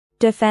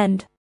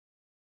Defend.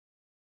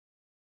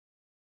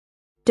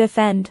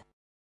 Defend.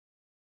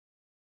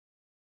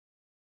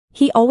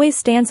 He always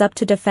stands up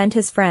to defend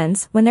his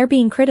friends when they're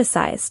being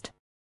criticized.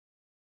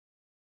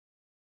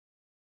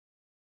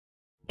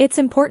 It's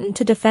important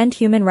to defend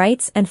human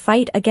rights and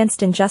fight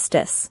against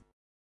injustice.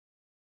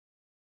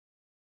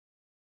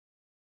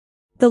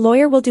 The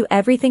lawyer will do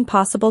everything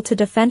possible to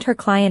defend her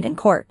client in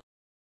court.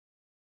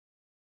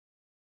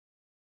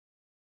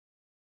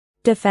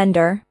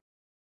 Defender.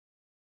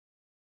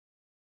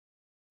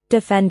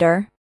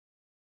 Defender.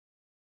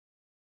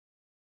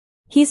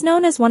 He's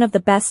known as one of the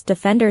best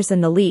defenders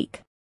in the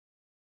league.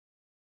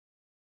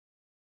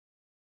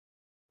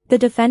 The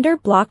defender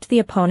blocked the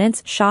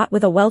opponent's shot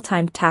with a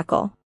well-timed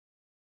tackle.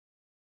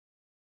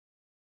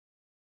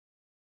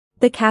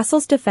 The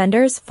castle's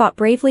defenders fought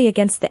bravely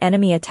against the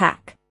enemy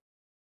attack.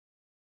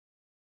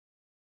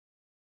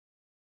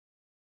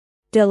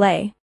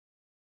 Delay.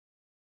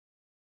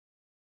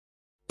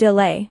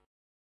 Delay.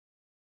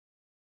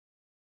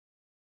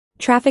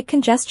 Traffic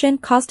congestion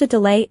caused a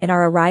delay in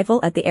our arrival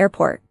at the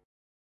airport.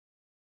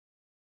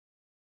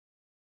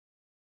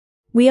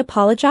 We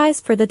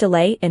apologize for the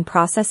delay in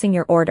processing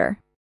your order.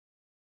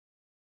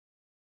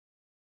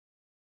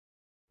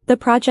 The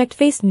project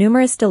faced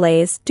numerous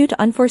delays due to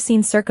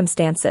unforeseen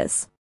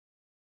circumstances.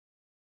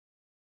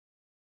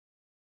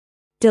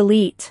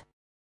 Delete.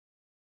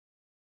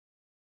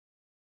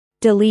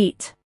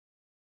 Delete.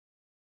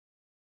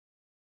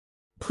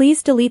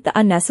 Please delete the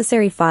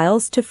unnecessary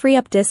files to free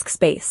up disk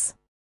space.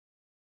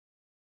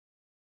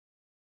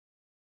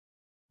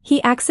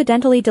 He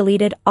accidentally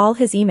deleted all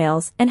his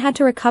emails and had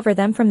to recover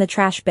them from the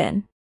trash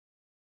bin.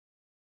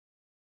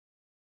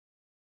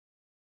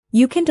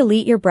 You can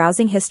delete your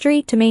browsing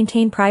history to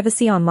maintain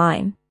privacy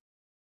online.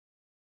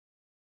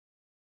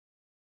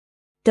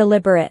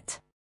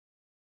 Deliberate.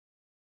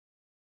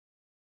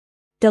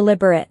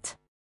 Deliberate.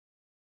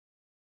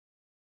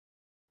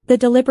 The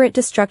deliberate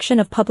destruction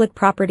of public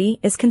property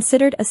is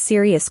considered a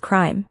serious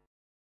crime.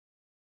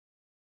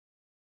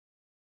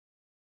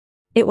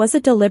 It was a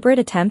deliberate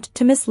attempt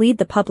to mislead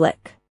the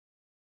public.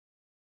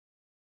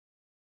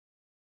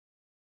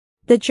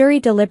 The jury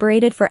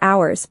deliberated for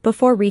hours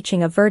before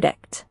reaching a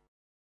verdict.